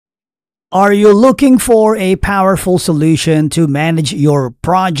Are you looking for a powerful solution to manage your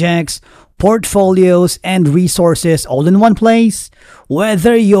projects, portfolios, and resources all in one place?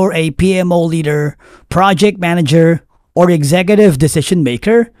 Whether you're a PMO leader, project manager, or executive decision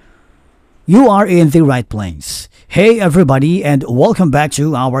maker, you are in the right place. Hey everybody, and welcome back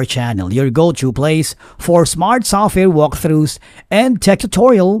to our channel, your go-to place for smart software walkthroughs and tech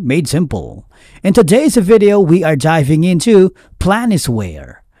tutorial made simple. In today's video, we are diving into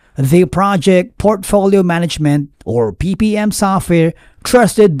Planisware, the project portfolio management or PPM software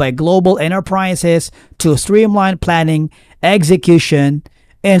trusted by global enterprises to streamline planning, execution,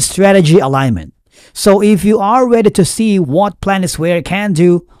 and strategy alignment. So if you are ready to see what Planisware can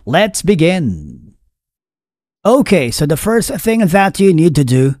do, let's begin. Okay, so the first thing that you need to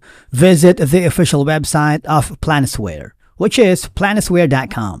do, visit the official website of Planisware, which is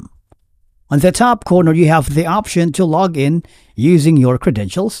planisware.com. On the top corner, you have the option to log in using your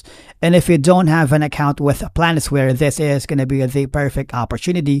credentials. And if you don't have an account with Planisware, this is going to be the perfect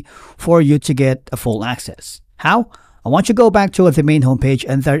opportunity for you to get a full access. How? I want you to go back to the main homepage,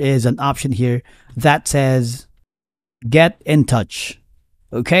 and there is an option here that says Get in Touch.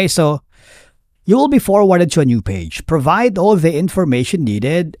 Okay, so you will be forwarded to a new page. Provide all the information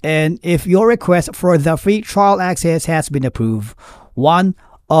needed, and if your request for the free trial access has been approved, one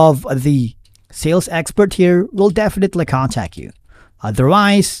of the sales expert here will definitely contact you.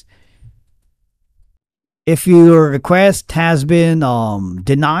 Otherwise, if your request has been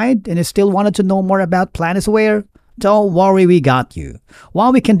denied and you still wanted to know more about Planisware, don't worry, we got you.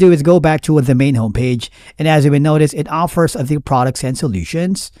 What we can do is go back to the main homepage, and as you will notice, it offers the products and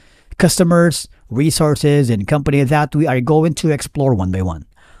solutions, customers, resources, and company that we are going to explore one by one.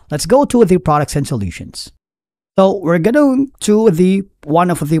 Let's go to the products and solutions. So we're going to the one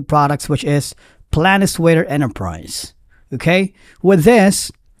of the products, which is Planisware Enterprise. Okay, with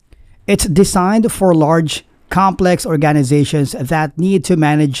this, it's designed for large, complex organizations that need to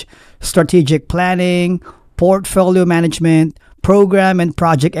manage strategic planning, portfolio management, program and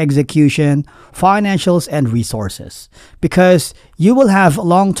project execution, financials, and resources. Because you will have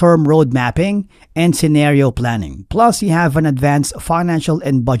long-term road mapping and scenario planning. Plus, you have an advanced financial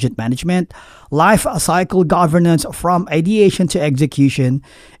and budget management, life cycle governance from ideation to execution,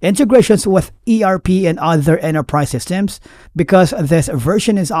 integrations with ERP and other enterprise systems, because this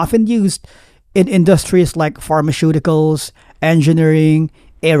version is often used in industries like pharmaceuticals, engineering,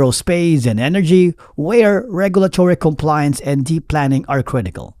 aerospace, and energy, where regulatory compliance and deep planning are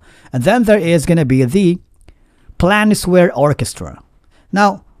critical. And then there is going to be the Planisware Orchestra.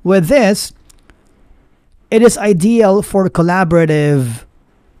 Now, with this, it is ideal for collaborative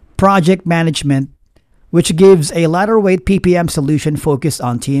project management, which gives a lighter weight PPM solution focused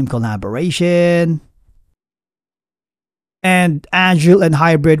on team collaboration and agile and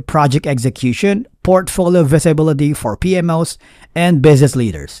hybrid project execution, portfolio visibility for PMOs and business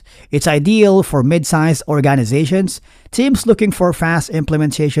leaders. It's ideal for mid-sized organizations, teams looking for fast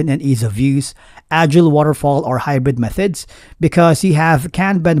implementation and ease of use, agile waterfall or hybrid methods, because you have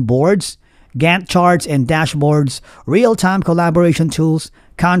Kanban boards, Gantt charts and dashboards, real-time collaboration tools,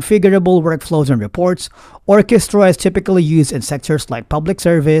 configurable workflows and reports. Orchestra is typically used in sectors like public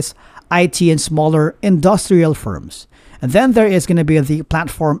service, IT, and smaller industrial firms. And then there is going to be the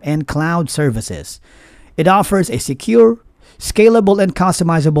platform and cloud services. It offers a secure, scalable, and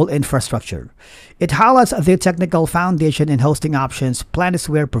customizable infrastructure. It highlights the technical foundation and hosting options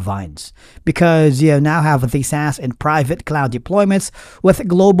Planisware provides, because you now have the SaaS and private cloud deployments with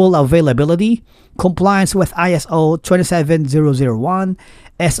global availability, compliance with ISO 27001,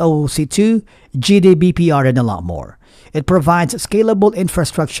 SOC2, GDPR, and a lot more. It provides scalable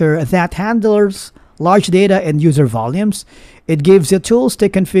infrastructure that handles large data and user volumes. It gives you tools to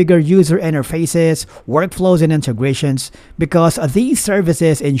configure user interfaces, workflows, and integrations, because these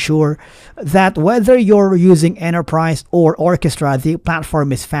services ensure that whether you're using Enterprise or Orchestra, the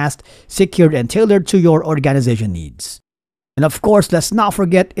platform is fast, secure, and tailored to your organization needs. And of course, let's not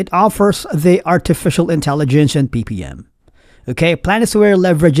forget, it offers the artificial intelligence and PPM. Okay, Planisware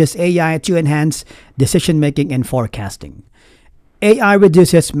leverages AI to enhance decision-making and forecasting. AI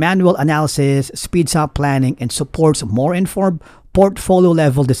reduces manual analysis, speeds up planning, and supports more informed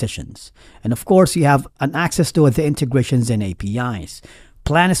portfolio-level decisions. And of course, you have an access to the integrations and APIs.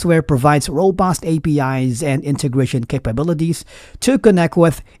 Planisware provides robust APIs and integration capabilities to connect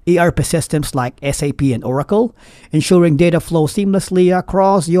with ERP systems like SAP and Oracle, ensuring data flows seamlessly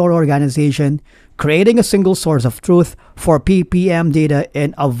across your organization, creating a single source of truth for PPM data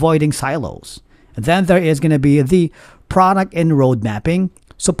and avoiding silos. And then there is going to be the product and road mapping,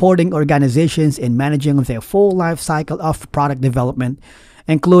 supporting organizations in managing their full life cycle of product development,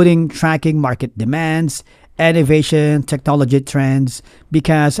 including tracking market demands, innovation, technology trends,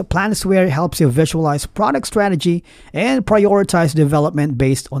 because Planisware helps you visualize product strategy and prioritize development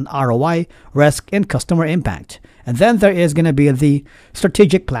based on ROI, risk, and customer impact. And then there is going to be the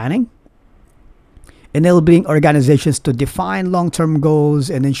strategic planning, enabling organizations to define long-term goals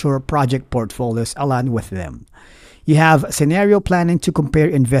and ensure project portfolios align with them. You have scenario planning to compare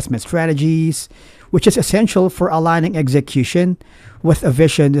investment strategies, which is essential for aligning execution with a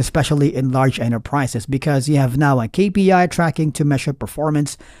vision, especially in large enterprises, because you have now a KPI tracking to measure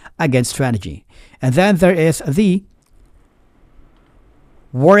performance against strategy. And then there is the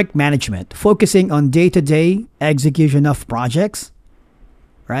work management, focusing on day-to-day execution of projects,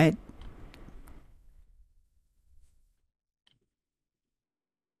 right?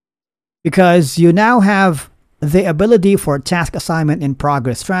 Because you now have the ability for task assignment and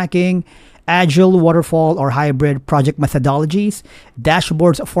progress tracking, agile, waterfall, or hybrid project methodologies,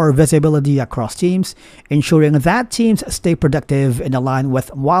 dashboards for visibility across teams, ensuring that teams stay productive and aligned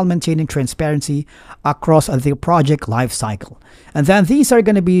with while maintaining transparency across the project lifecycle. And then these are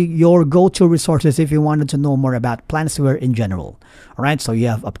going to be your go-to resources if you wanted to know more about Planisware in general. All right, so you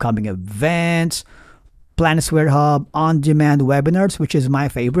have upcoming events, Planisware Hub, on-demand webinars, which is my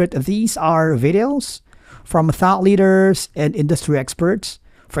favorite. These are videos from thought leaders and industry experts.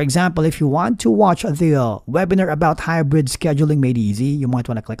 For example, if you want to watch the webinar about hybrid scheduling made easy, you might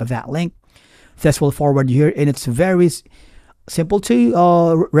want to click on that link. This will forward here, and it's very simple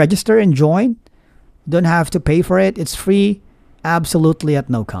to register and join. Don't have to pay for it. It's free, absolutely at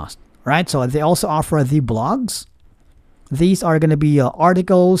no cost. Right? So they also offer the blogs. These are going to be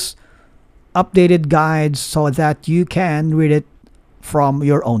articles, updated guides, so that you can read it from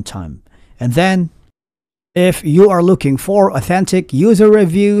your own time. And then if you are looking for authentic user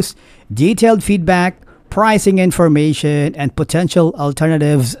reviews, detailed feedback, pricing information, and potential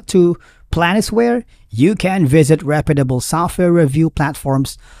alternatives to Planisware, you can visit reputable software review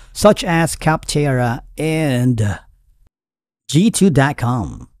platforms such as Capterra and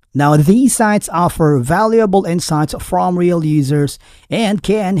G2.com. Now, these sites offer valuable insights from real users and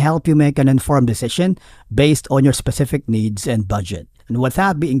can help you make an informed decision based on your specific needs and budget. And with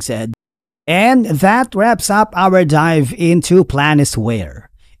that being said, and that wraps up our dive into Planisware.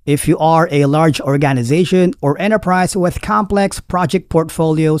 If you are a large organization or enterprise with complex project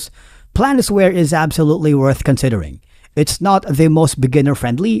portfolios, Planisware is absolutely worth considering. It's not the most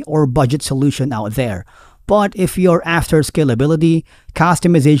beginner-friendly or budget solution out there, but if you're after scalability,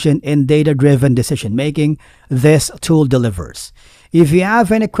 customization, and data-driven decision-making, this tool delivers. If you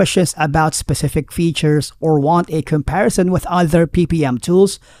have any questions about specific features or want a comparison with other PPM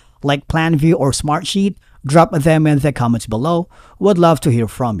tools, like PlanView or Smartsheet, drop them in the comments below. Would love to hear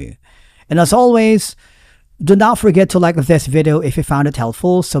from you. And as always, do not forget to like this video if you found it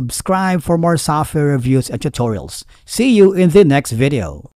helpful. Subscribe for more software reviews and tutorials. See you in the next video.